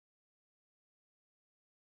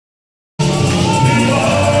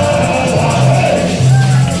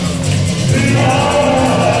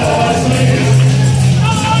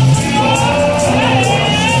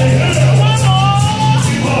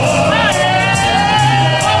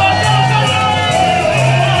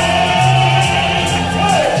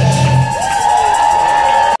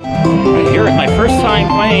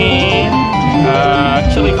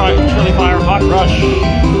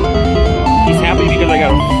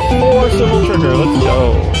burger. Let's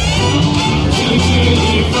go.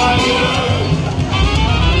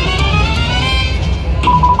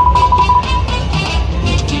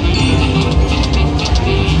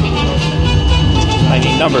 I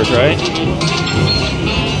need numbers, right?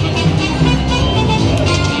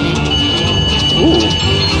 Ooh.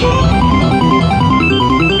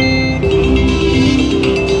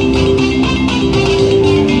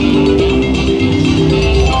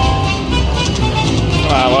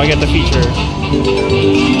 Well, I get the feature.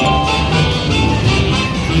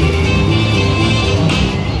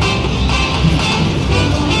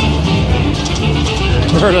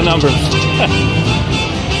 What are the numbers?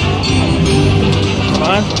 Come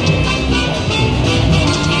on.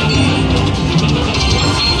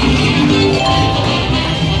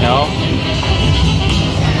 No?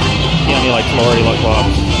 You don't need like Florida look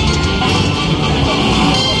blocks.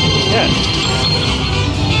 Yeah.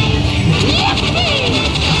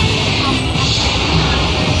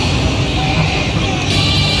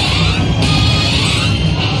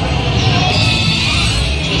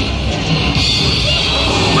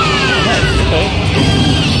 Okay.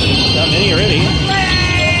 Got many already.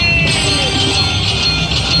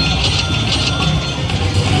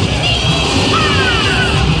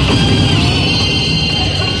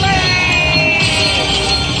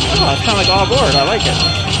 Oh, it's kind of like all aboard. I like it.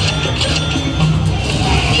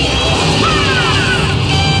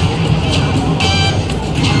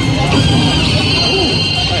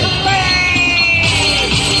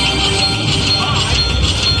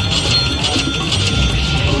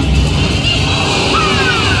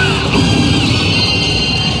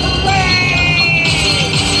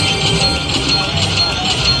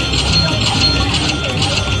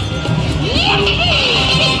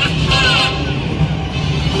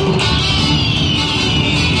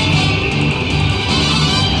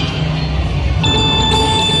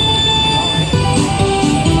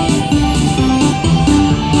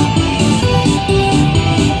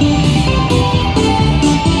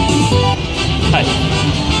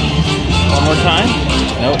 One more time?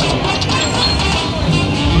 Nope.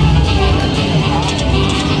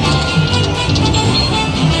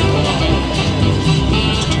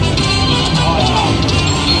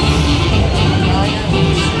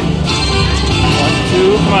 One,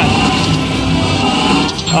 two, come on.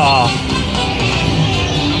 Oh.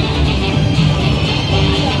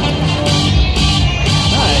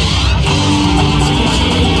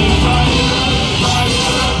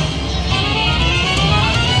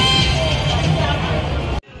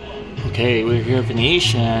 Okay, we're here at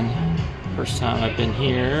Venetian. First time I've been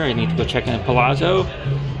here. I need to go check in Palazzo.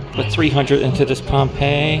 Put 300 into this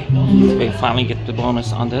Pompeii. So we can finally get the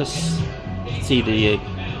bonus on this. See, the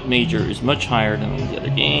major is much higher than the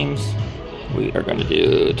other games. We are going to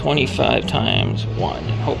do 25 times 1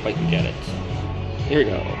 and hope I can get it. Here we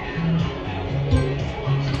go.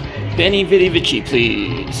 Benny Vitty Vici,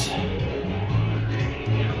 please.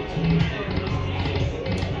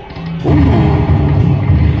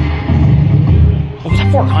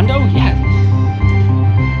 For Hondo? Yes.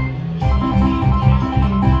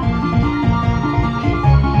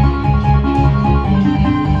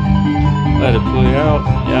 Let it play out.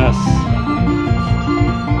 Yes.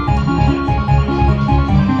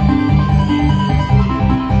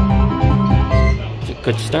 It's a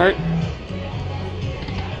good start.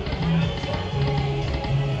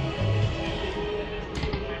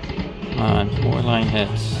 Come on, more line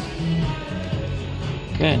hits.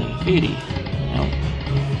 Benny, Vitty. No.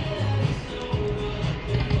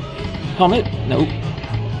 Helmet? Nope.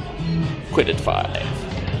 Quit at 5.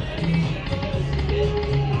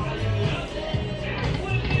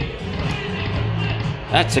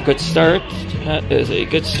 That's a good start. That is a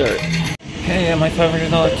good start. Okay, I have my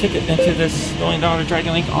 $500 ticket into this $1 million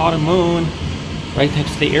Dragon Link Autumn Moon. Right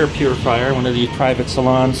next to the air purifier, one of these private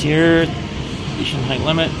salons here. Decent height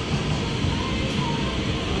limit.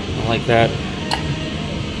 I like that.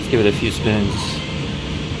 Let's give it a few spins.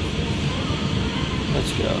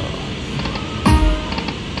 Let's go.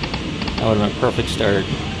 That would have been a perfect start.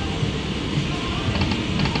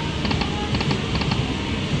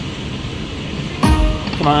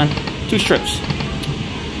 Come on, 2 strips.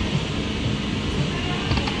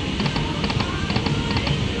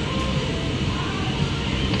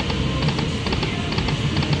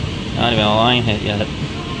 Not even a line hit yet.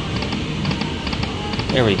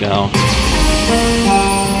 There we go.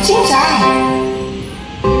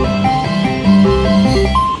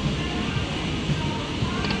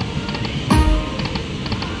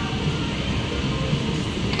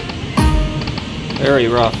 Very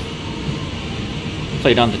rough.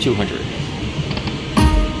 Play down to 200.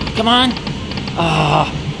 Come on! Ah!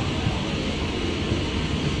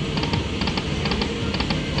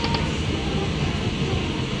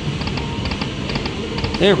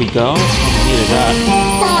 There we go. I needed that.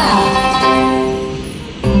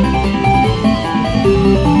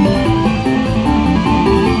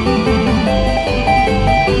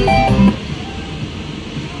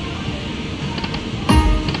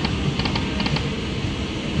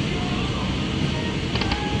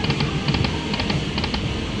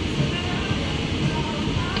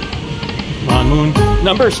 Come on, Moon.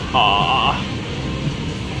 Numbers. Aww.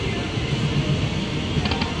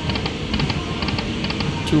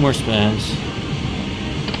 Two more spins.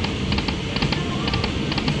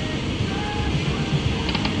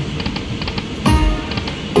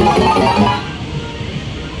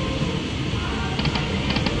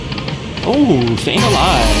 Oh, staying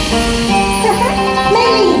alive.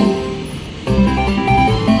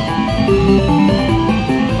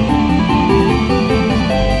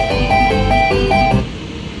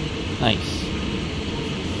 Nice.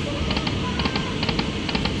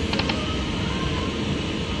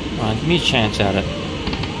 Come on, give me a chance at it.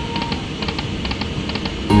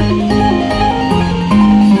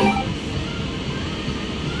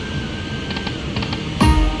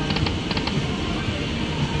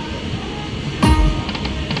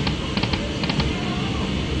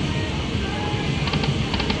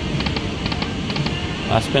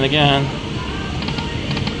 Last spin again.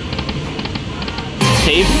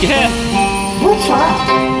 Save again. What's up?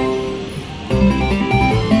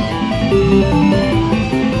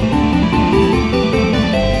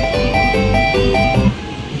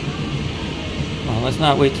 Well, let's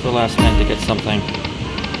not wait till the last minute to get something.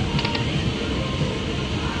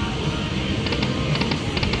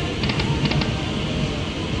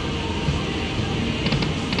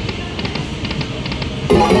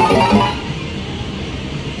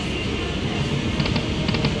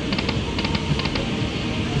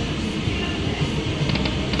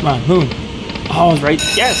 Come on, Moon. Oh, I was right.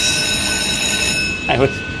 Yes! I was.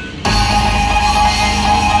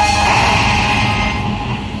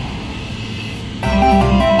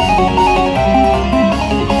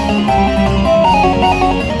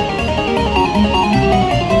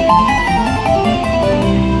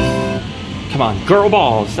 Come on, girl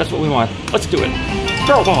balls. That's what we want. Let's do it.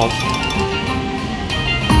 Girl balls.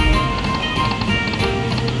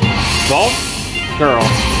 Balls? Girl.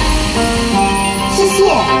 谢谢。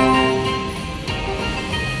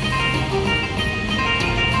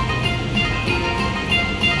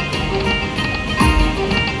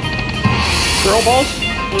 Girl balls?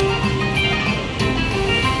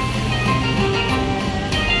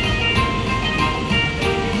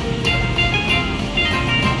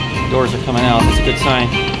 Doors are coming out. That's a good sign.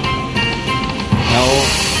 No.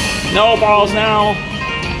 No balls now.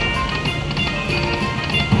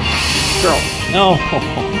 Girl. No.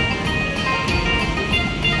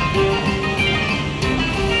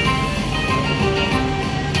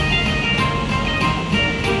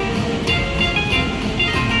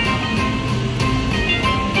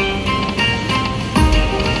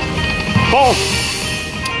 Balls!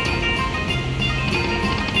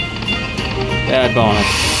 Bad bonus.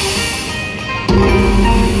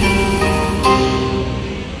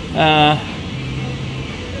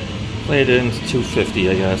 Played it into 250,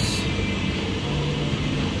 I guess.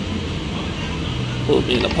 Will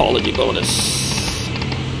be an apology bonus.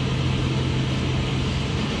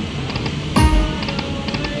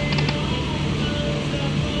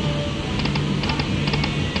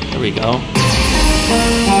 There we go.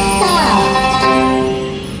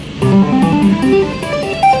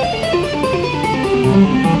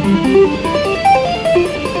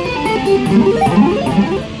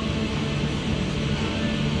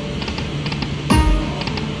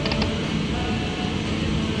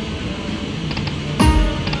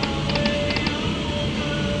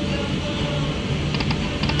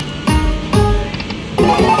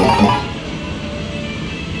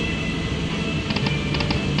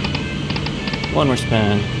 One more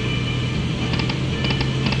spin.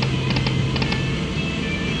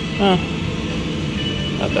 Huh.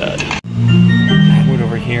 Not bad. Move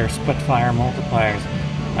over here. Spitfire multipliers.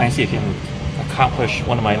 I see if you can accomplish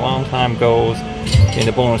one of my long-time goals in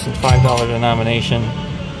the bonus and $5 denomination.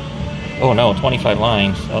 Oh no, 25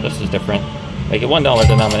 lines. Oh, this is different. Make it $1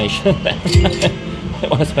 denomination. I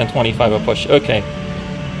want to spend 25 a push. Okay.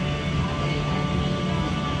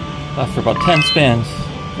 Left for about 10 spins.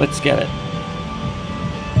 Let's get it.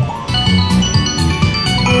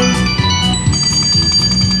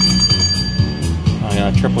 Oh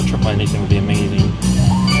yeah, triple anything would be amazing.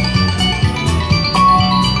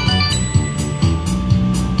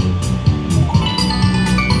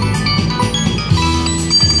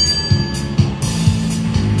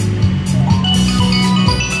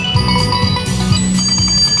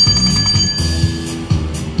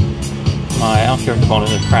 certain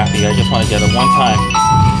bonus is crappy. I just want to get it one time.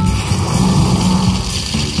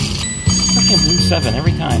 Freaking blue 7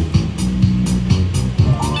 every time.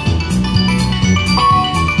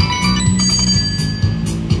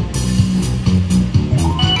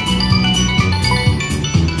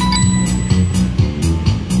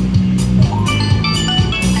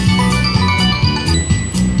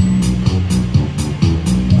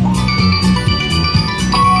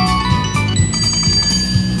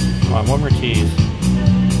 One more tease.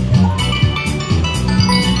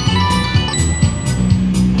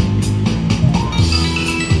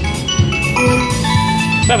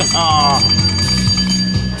 7. Aww.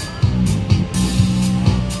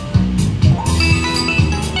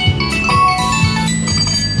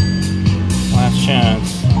 Last chance.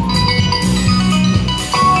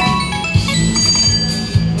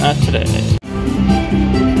 Not today.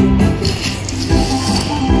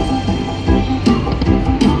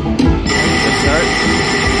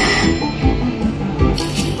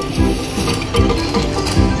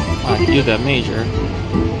 Do that major.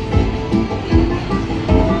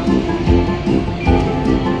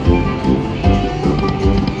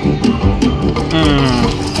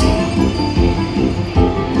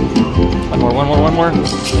 One more.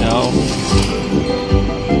 No.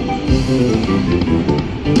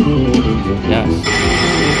 Yes.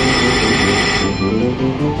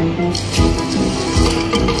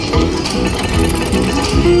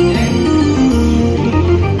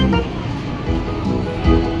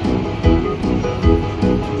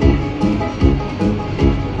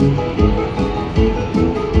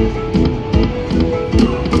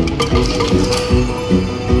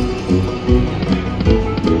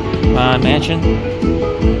 Mansion.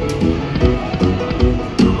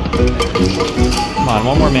 Come on,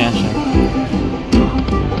 one more mansion.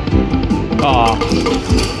 Aw.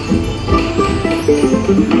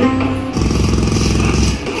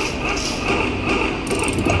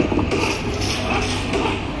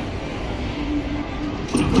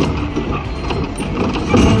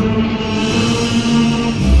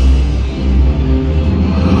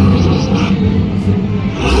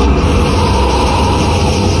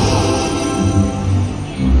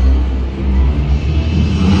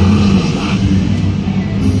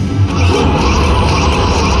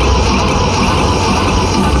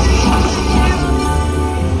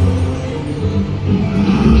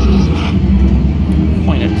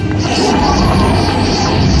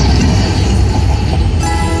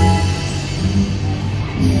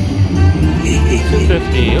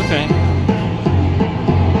 Okay.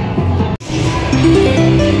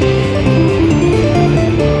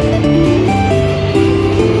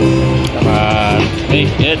 Come on,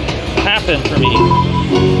 make it happen for me.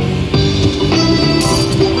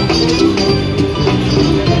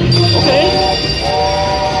 Okay.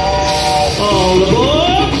 All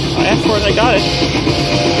aboard. I asked for it, I got it.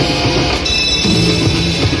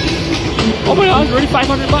 Oh my god, already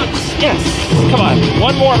 500 bucks. Yes. Come on,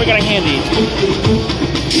 one more, we got a handy.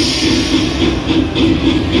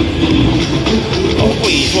 Oh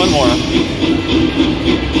please, one more.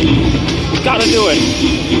 Gotta do it.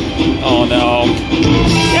 Oh no.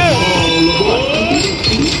 Yes!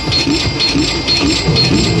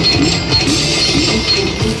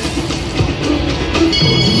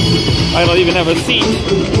 I don't even have a seat.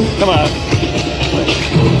 Come on.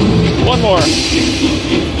 One more.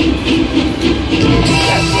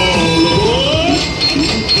 Yes.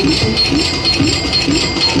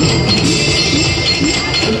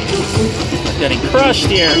 I'm getting crushed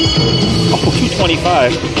here. Oh,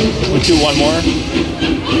 225. We'll do one more.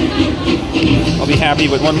 I'll be happy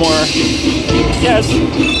with one more. Yes.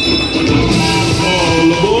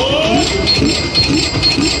 All aboard.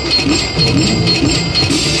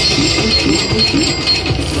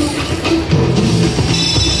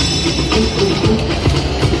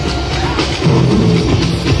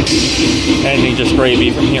 Anything just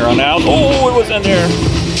gravy from here on out. Oh, it was in there.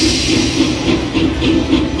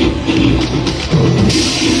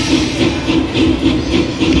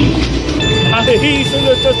 Nice, and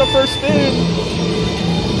it's just the first spin.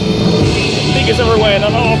 Biggest ever win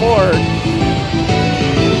on all aboard.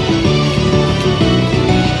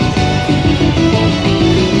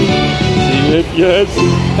 See it? Yes.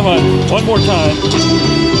 Come on, one more time.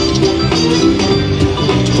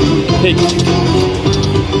 Piggy.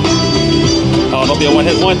 Oh, it'll be a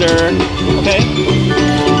one-hit wonder. Okay. 50.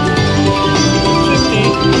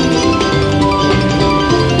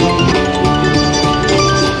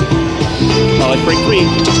 Oh, let's break 3.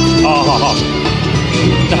 Oh,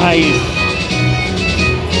 nice.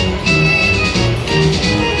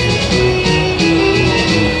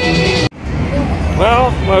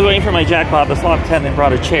 Well, while I was waiting for my jackpot, the slot attendant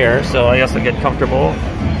brought a chair, so I guess I'll get comfortable.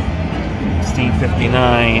 $16.59.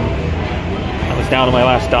 I was down to my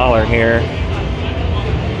last dollar here.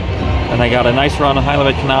 And I got a nice run of high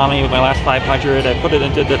limit Konami with my last 500. I put it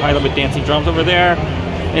into the high limit dancing drums over there,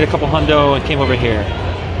 made a couple hundo, and came over here.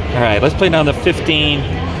 Alright, let's play down to 15.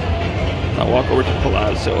 I'll walk over to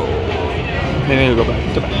Palazzo. Maybe I'll go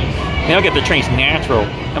back. Maybe I'll get the trains natural.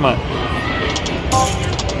 Come on.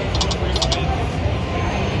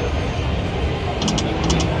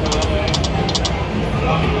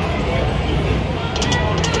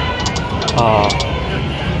 Oh.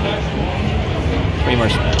 3 more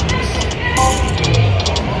spins.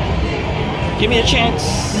 Give me a chance.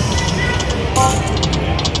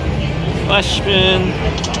 Flash spin.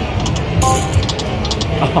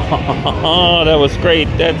 Oh, that was great.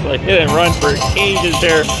 That's like hit and run for ages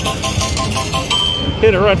there.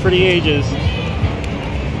 Hit and run for the ages.